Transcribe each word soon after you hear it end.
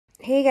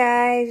Hey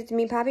guys, it's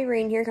me, Poppy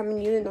Rain here, coming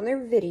to you with another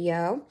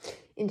video.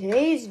 In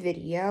today's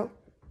video,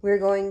 we're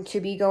going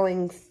to be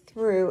going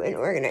through and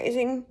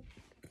organizing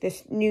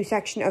this new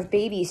section of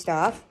baby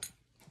stuff.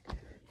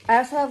 I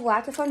also have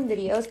lots of fun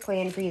videos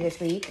planned for you this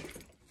week.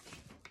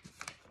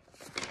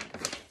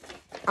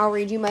 I'll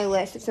read you my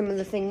list of some of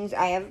the things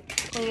I have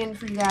planned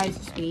for you guys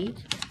this week.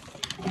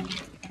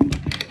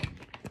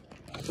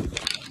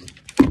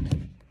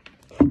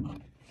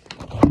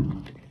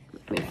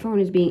 My phone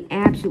is being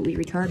absolutely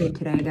retarded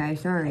today,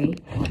 guys. Sorry.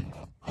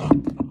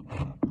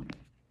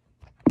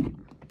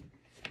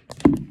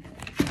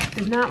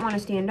 Does not want to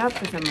stand up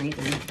for some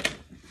reason.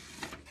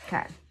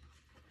 Okay.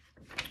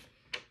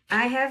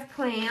 I have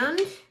planned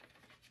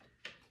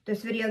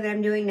this video that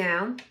I'm doing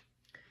now.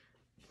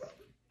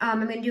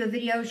 I'm going to do a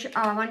video,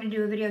 I wanted to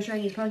do a video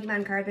showing you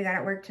Pokemon cards I got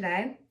at work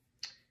today.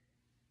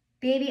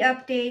 Baby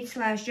update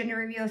 / gender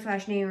reveal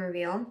 / name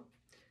reveal.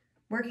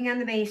 Working on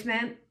the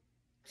basement.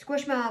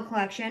 Squishmallow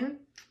collection.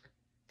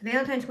 The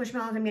Valentine's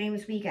Squishmallows I'm getting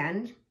this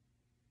weekend.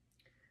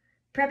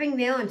 Prepping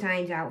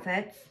Valentine's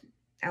outfit.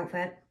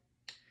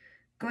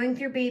 Going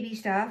through baby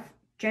stuff.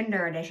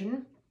 Gender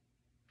edition.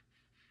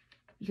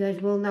 You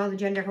guys will know the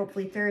gender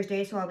hopefully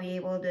Thursday, so I'll be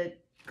able to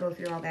go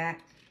through all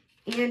that.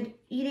 And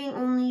eating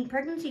only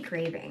pregnancy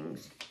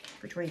cravings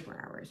for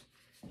 24 hours.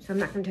 So I'm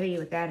not going to tell you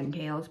what that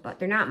entails, but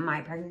they're not my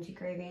pregnancy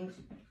cravings.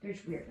 They're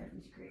just weird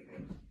pregnancy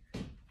cravings.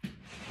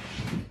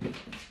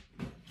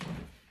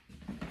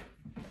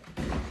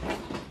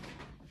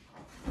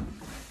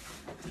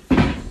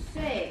 So,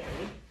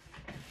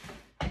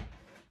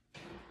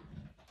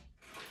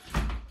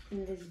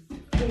 in this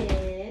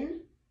bin,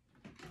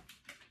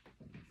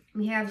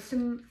 we have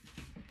some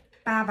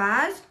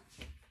Babas.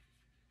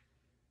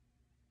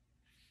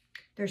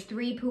 There's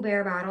 3 Pooh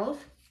Bear bottles,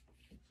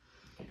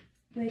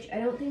 which I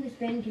don't think this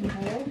bin can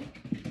hold.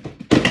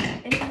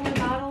 Any more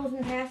bottles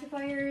and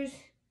pacifiers?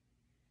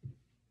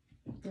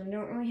 I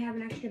don't really have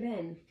an extra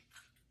bin.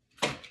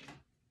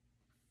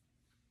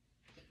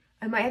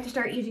 I might have to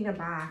start using a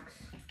box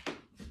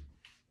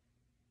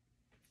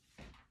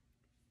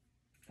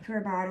for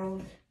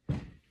bottles.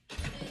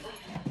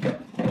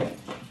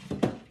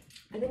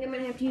 I think I'm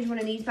going to have to use one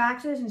of these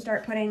boxes and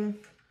start putting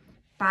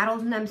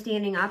bottles in them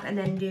standing up, and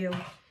then do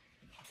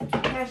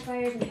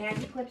pacifiers and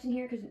packet clips in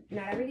here because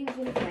not everything's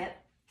going to fit.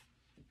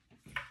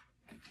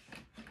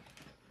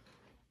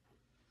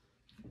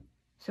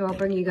 So I'll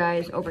bring you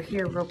guys over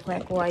here real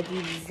quick while I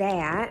do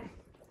that,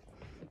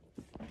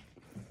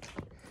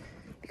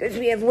 because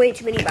we have way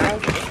too many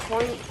bottles at this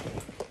point.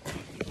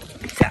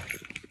 So,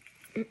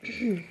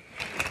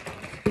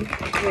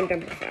 I'm going to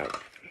dump this out.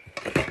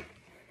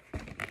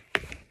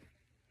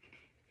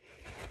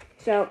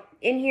 So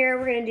in here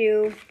we're going to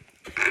do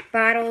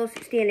bottles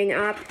standing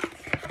up,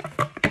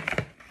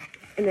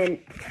 and then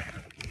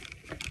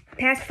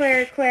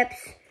pacifier clips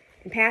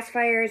and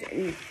pacifiers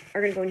and are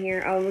going to go in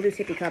here. Oh, we'll do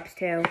sippy cups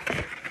too.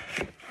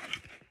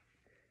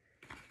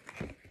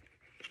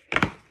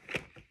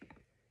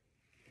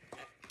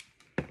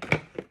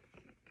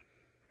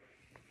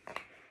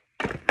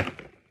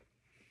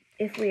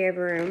 If we have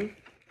room.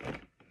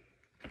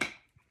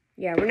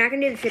 Yeah, we're not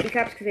going to do the sippy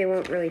cups because they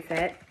won't really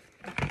fit.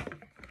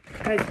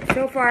 Because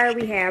so far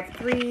we have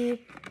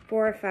 3,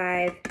 4,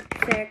 5,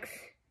 6,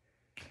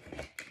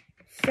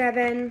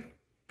 7,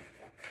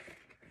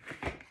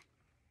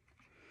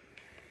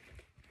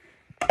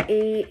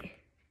 8,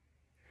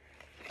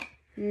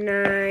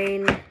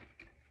 9,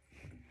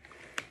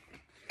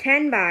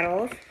 10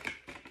 bottles.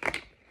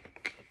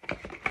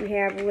 We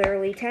have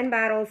literally 10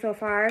 bottles so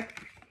far.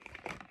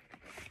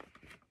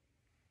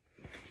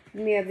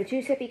 Then we have the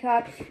 2 sippy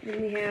cups.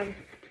 Then we have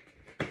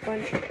a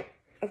bunch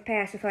of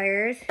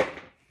pacifiers.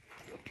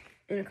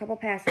 And a couple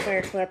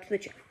pacifier clips,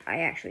 which I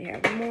actually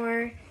have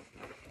more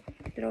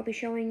that I'll be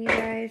showing you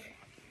guys.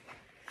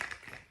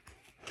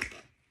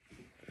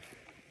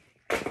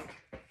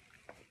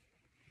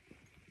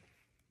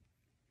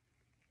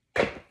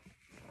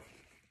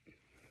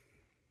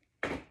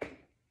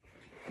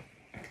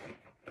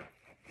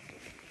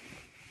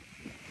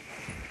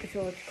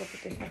 So let's go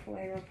put this stuff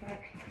away real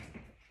quick.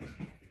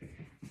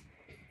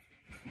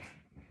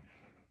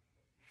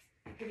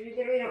 Because we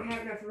literally don't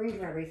have enough room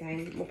for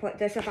everything. We'll put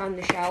this up on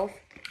the shelf,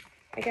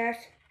 I guess.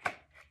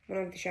 One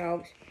of the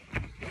shelves.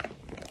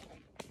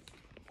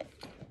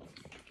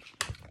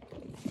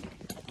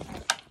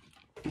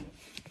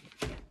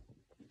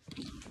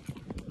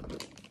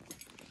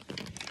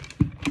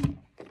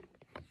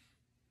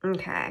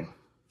 Okay.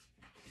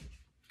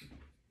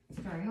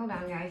 Sorry, hold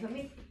on, guys. Let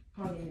me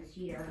plug in this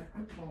heater.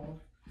 I'm cold.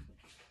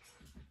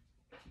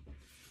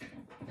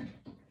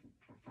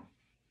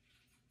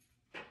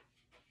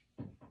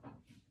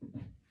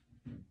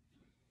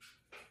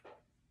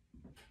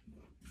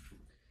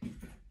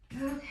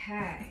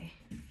 Okay.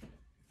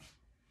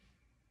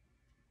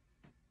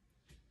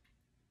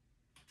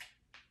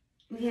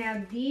 We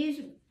have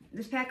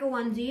this pack of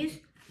onesies,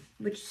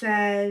 which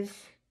says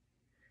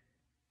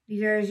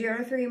these are 0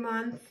 to 3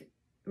 month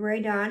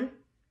Rae Dunn.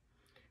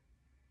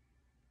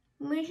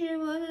 Wish it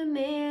was a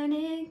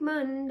manic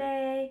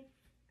Monday.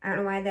 I don't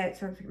know why that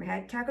sounds like in my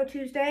head. Taco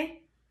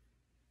Tuesday,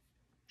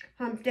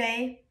 Hump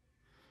Day,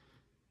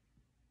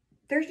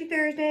 Thirsty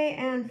Thursday,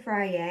 and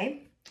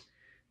Friday.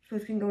 So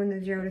this can go in the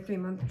 0 to 3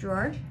 month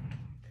drawer.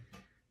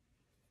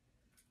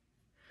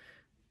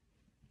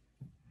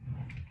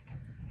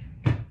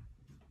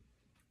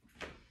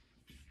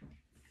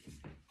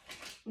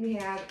 We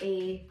have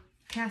a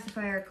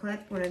pacifier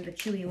clip, one of the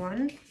chewy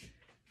ones.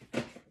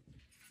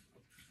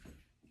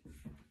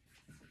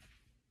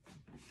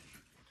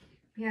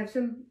 We have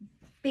some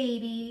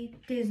baby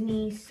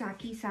Disney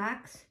Socky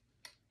socks.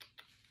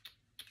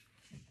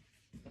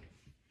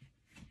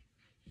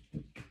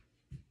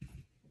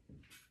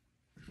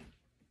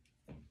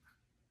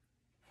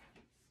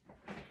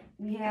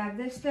 We have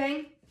this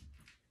thing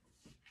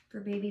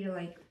for baby to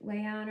like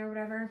lay on or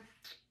whatever,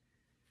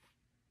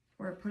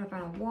 or put up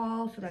on a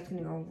wall, so that's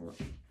gonna go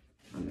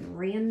on the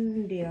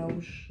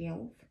rando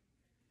shelf.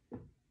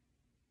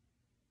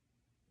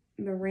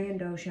 The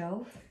rando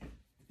shelf.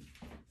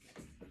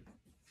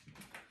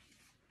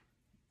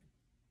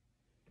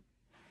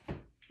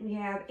 We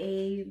have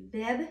a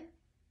bib,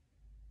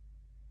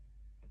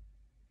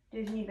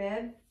 Disney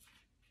bib.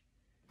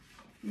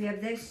 We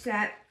have this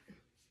set.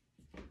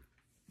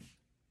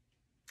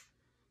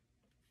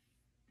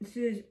 This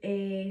is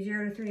a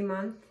 0 to 3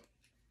 month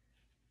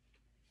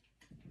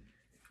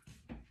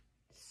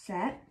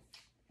set.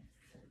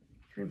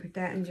 We're gonna put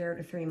that in 0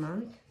 to 3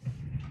 month.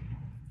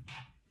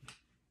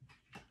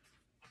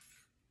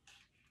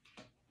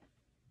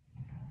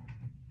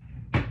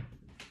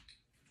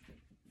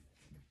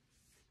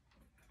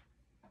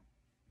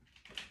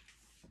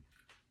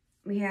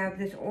 We have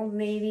this Old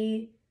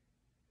Navy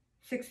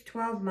 6 to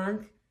 12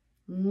 month,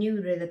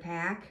 new to the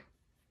pack.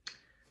 I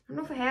don't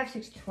know if I have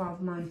 6 to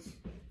 12 months.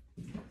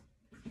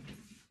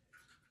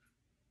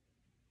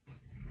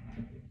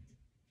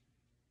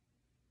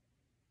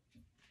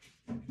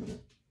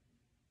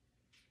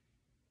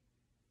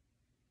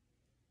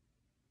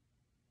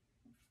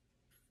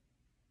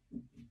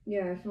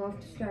 Yeah, so I'll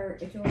have to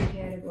start its own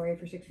category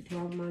for 6 to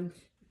 12 months.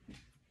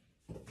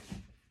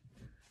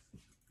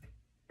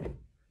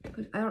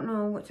 Because I don't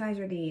know, what size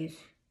are these?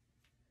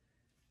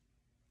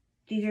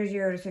 These are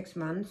 0 to 6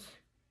 months.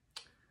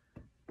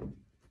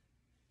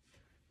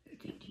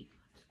 That's 18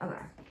 months.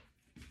 Okay.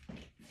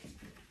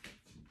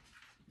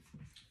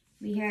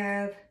 We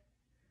have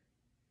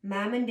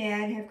Mom and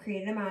Dad have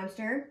created a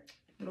monster.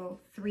 Little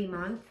 3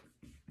 month.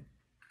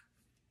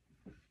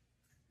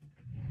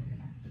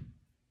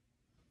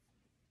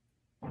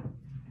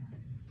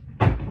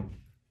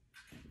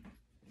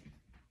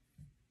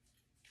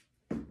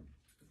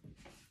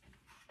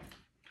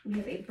 We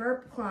have a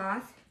burp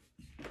cloth,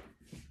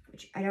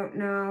 which I don't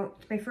know,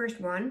 it's my first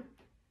one.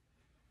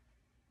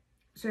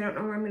 So I don't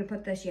know where I'm going to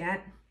put this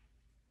yet.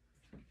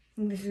 I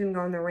think this is going to go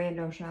on the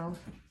rando shelf.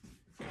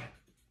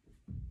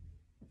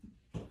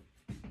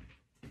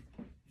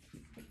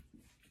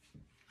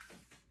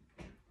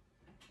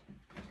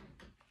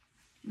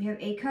 We have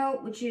a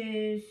coat, which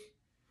is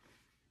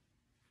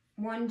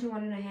 1 to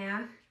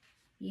 1.5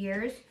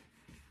 years.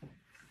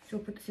 So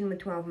we'll put this in with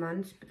 12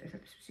 months, but this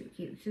is super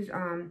cute. This is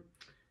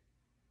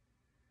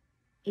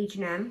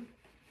H&M.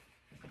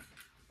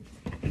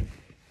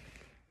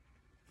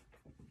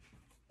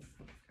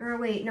 Or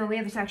wait, no, we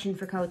have a section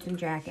for coats and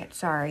jackets.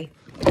 Sorry.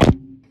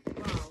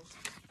 Whoa.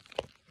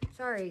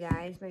 Sorry,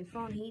 guys. My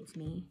phone hates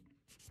me.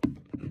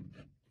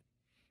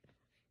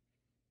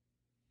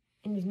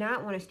 And does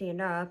not want to stand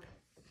up.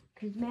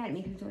 Because it's mad at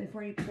me because it's only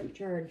 40%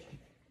 charged.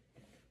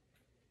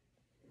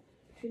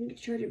 I didn't get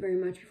to charge it very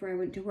much before I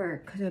went to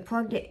work. Because I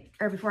plugged it,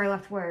 or before I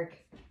left work.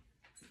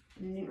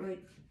 And I didn't really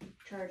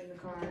charge in the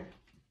car.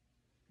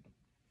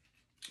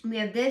 We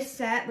have this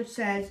set, which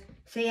says,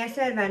 Say Yes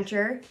to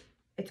Adventure.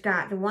 It's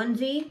got the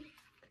onesie,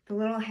 the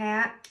little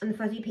hat, and the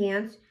fuzzy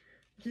pants.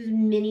 This is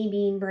Mini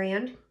Bean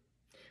brand.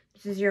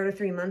 This is 0 to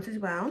 3 months as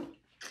well.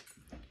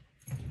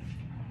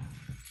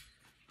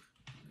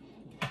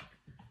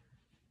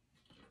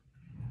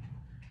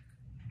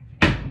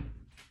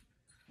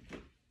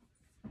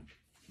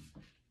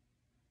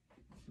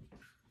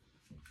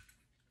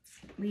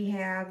 We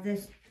have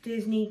this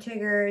Disney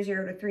Tigger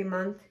 0 to 3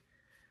 month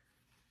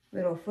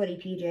little footy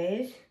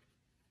PJs.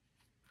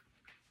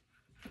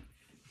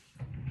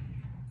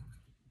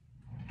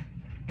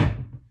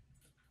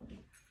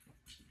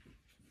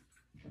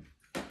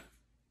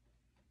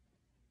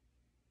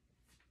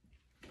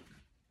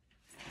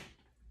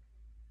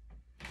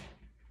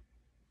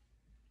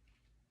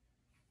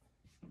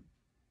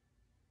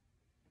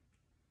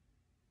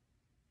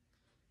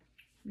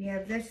 We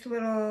have this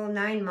little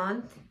 9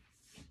 month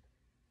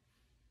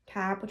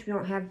top, which we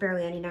don't have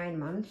barely any 9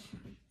 months.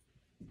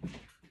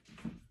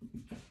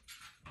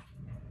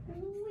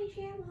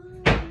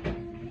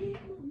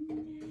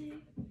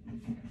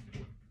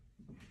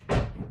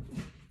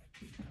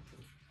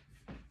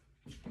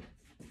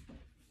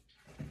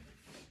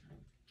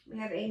 We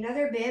have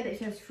another bib. It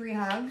says Free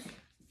Hugs.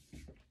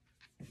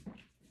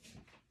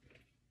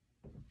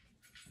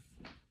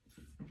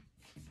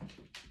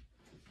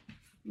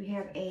 We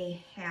have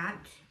a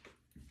hat.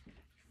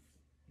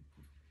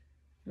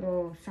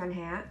 little sun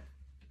hat.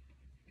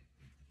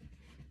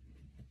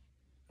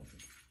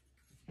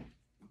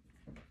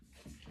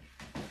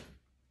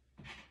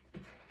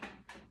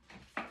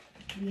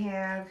 We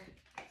have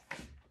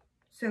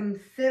some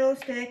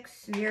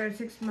Fiddlesticks 0 to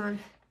 6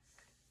 month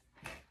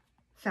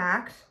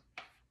socks.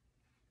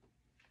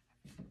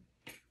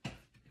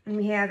 And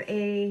we have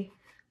a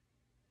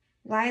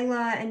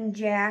Lila and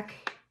Jack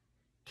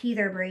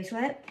teether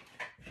bracelet.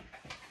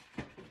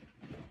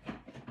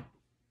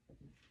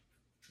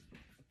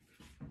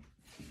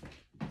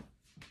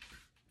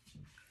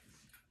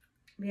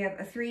 We have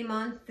a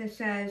 3-month that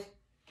says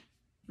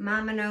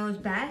Mama Knows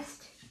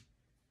Best.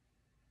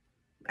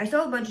 I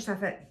still have a bunch of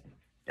stuff at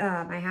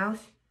my house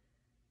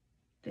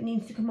that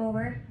needs to come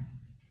over.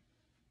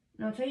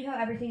 And I'll tell you how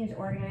everything is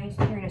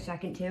organized here in a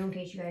second too, in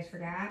case you guys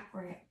forgot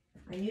or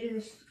are new to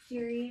this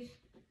series.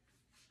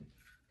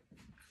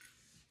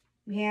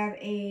 We have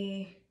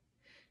a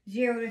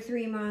 0 to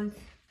 3 month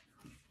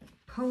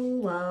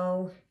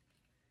polo,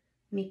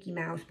 Mickey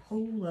Mouse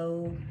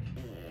polo.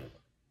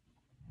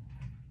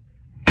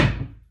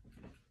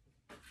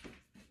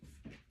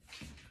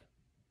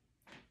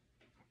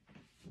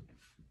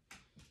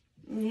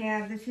 We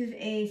have, this is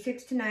a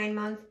 6 to 9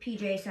 month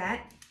PJ set.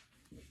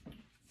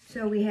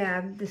 So we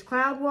have this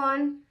cloud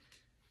one.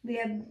 We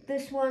have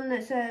this one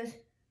that says,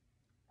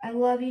 I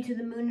love you to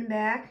the moon and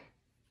back.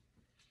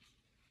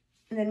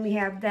 And then we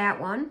have that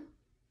one,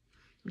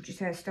 which just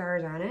has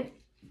stars on it.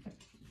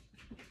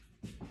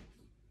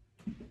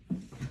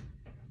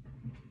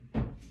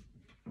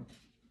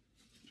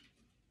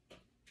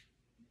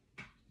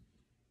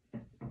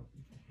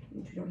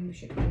 Which we don't have a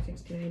ship for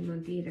 6 to 9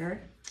 month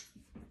either.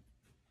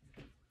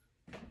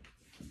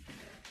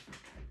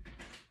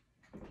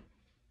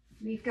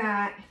 We've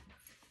got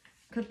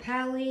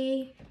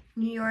Capelli,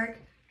 New York,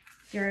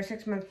 0 to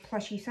 6 month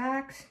plushy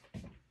socks.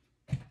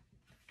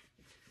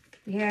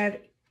 We have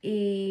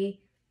a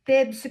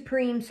Bib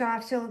Supreme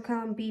soft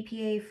silicone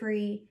BPA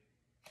free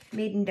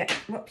made in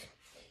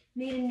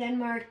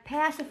Denmark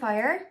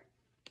pacifier.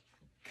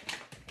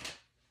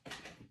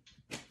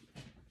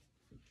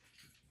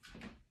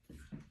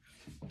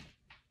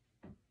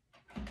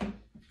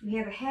 We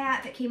have a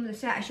hat that came with a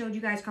set I showed you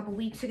guys a couple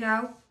weeks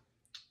ago.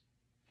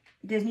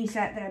 Disney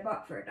set that I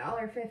bought for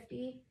 $1.50.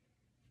 It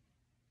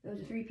was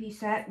a 3-piece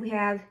set. We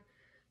have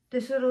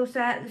this little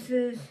set. This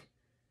is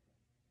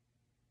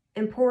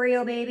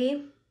Emporio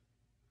Baby,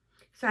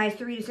 size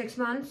 3 to 6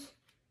 months.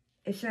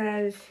 It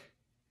says,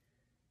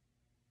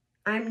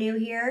 I'm new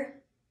here.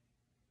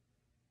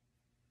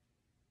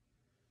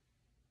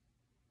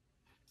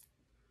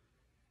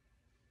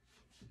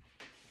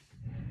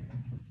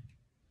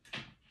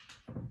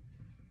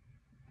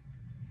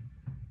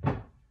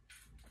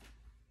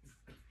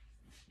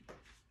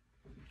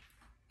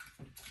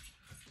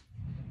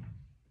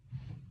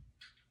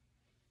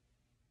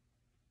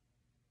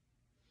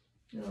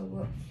 Oh,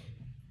 whoops.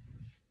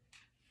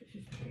 This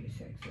is 3 to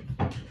 6.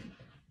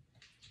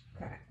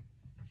 Okay.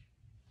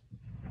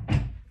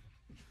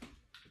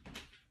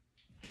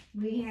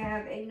 We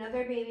have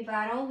another baby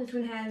bottle. This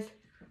one has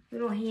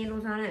little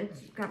handles on it.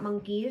 It's got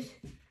monkeys.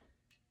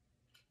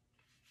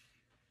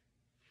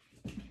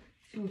 So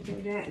we'll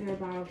put that in our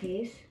bottle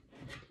case.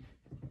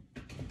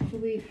 So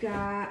we've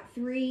got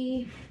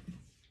 3,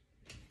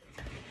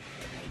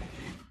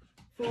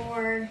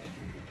 4,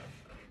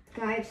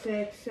 5,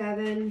 6,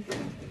 7.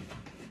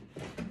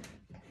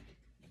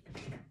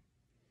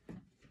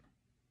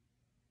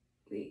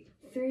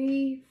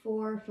 3,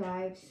 4,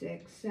 5,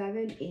 6,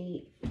 7,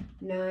 8,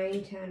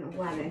 9, 10,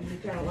 11.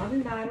 We've got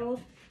 11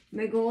 bottles.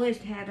 My goal is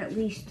to have at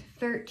least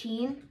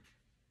 13.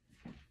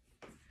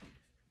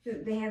 So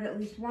they have at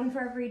least one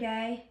for every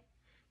day.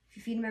 If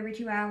you feed them every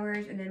 2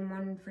 hours, and then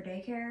one for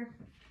daycare.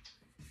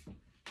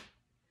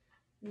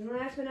 And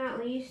last but not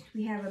least,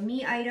 we have a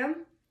me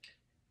item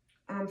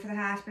for the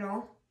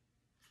hospital.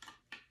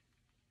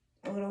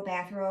 A little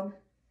bathrobe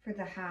for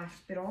the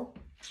hospital.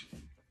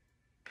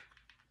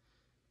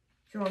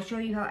 So I'll show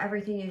you how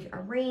everything is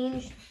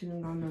arranged.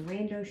 Sitting on the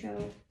rando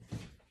shelf.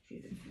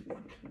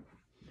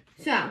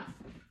 So,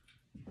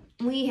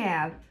 we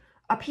have,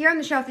 up here on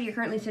the shelf that you're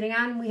currently sitting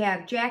on, we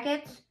have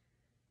jackets,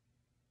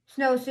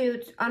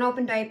 snowsuits,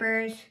 unopened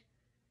diapers,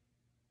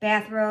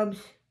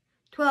 bathrobes,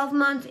 12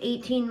 months,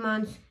 18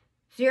 months,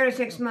 0 to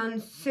 6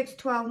 months, 6 to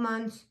 12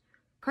 months,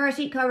 car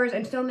seat covers.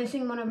 I'm still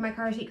missing one of my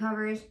car seat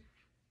covers,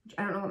 which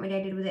I don't know what my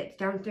dad did with it. It's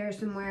downstairs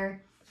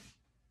somewhere.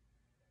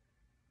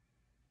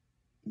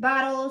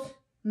 Bottles,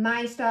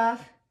 my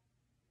stuff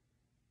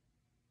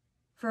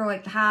for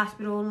like the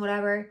hospital and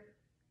whatever.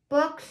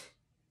 Books.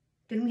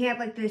 Then we have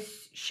like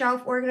this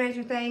shelf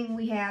organizer thing.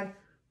 We have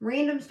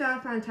random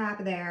stuff on top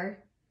of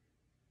there.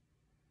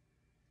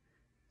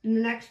 And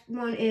the next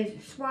one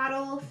is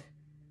swaddles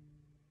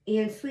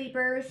and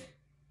sleepers,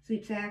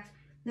 sleep sacks.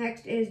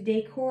 Next is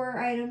decor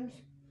items.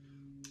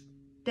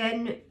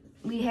 Then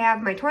we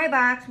have my toy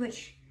box,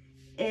 which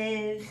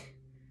is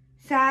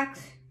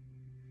socks,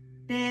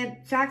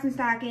 socks and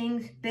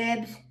stockings,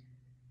 bibs,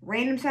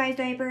 random size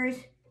diapers,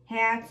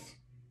 hats,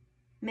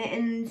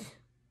 mittens,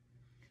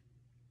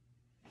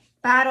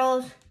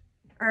 bottles,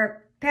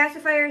 or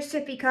pacifiers,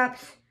 sippy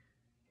cups,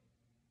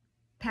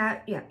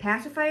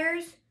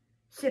 pacifiers,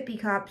 sippy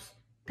cups,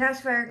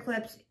 pacifier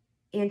clips,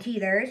 and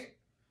teethers.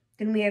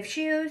 Then we have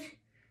shoes.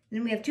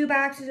 Then we have 2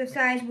 boxes of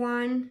size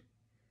 1,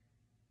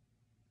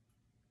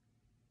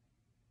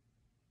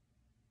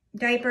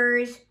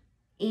 diapers,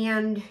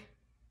 and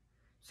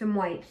some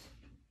wipes.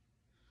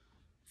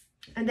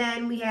 And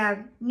then we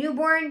have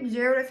newborn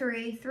 0 to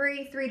 3,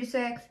 3, 3 to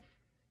 6,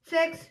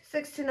 6,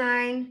 6 to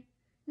 9,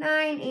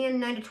 9, and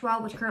 9 to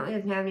 12, which currently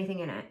doesn't have anything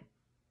in it.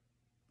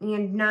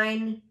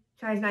 And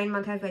size 9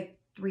 month has like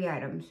 3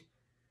 items.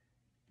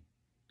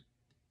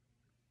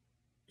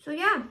 So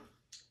yeah,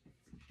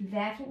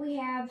 that's what we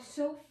have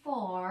so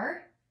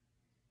far.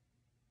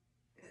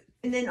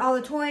 And then all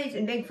the toys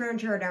and big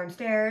furniture are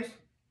downstairs.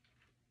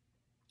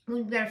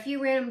 We've got a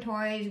few random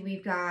toys.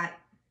 We've got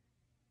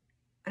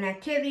an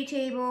activity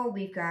table.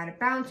 We've got a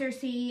bouncer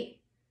seat,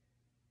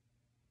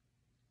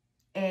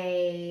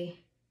 a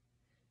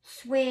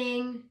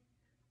swing,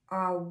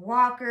 a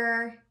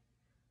walker,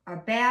 a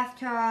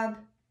bathtub,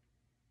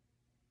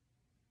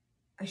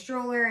 a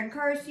stroller and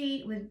car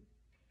seat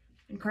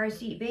car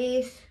seat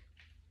base.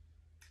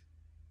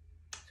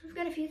 So we've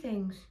got a few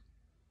things.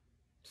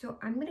 So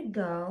I'm gonna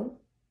go.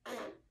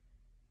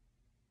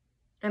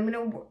 I'm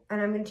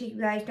gonna take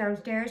you guys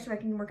downstairs so I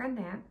can work on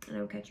that, and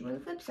I'll catch you on the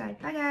flip side.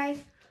 Bye,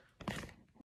 guys.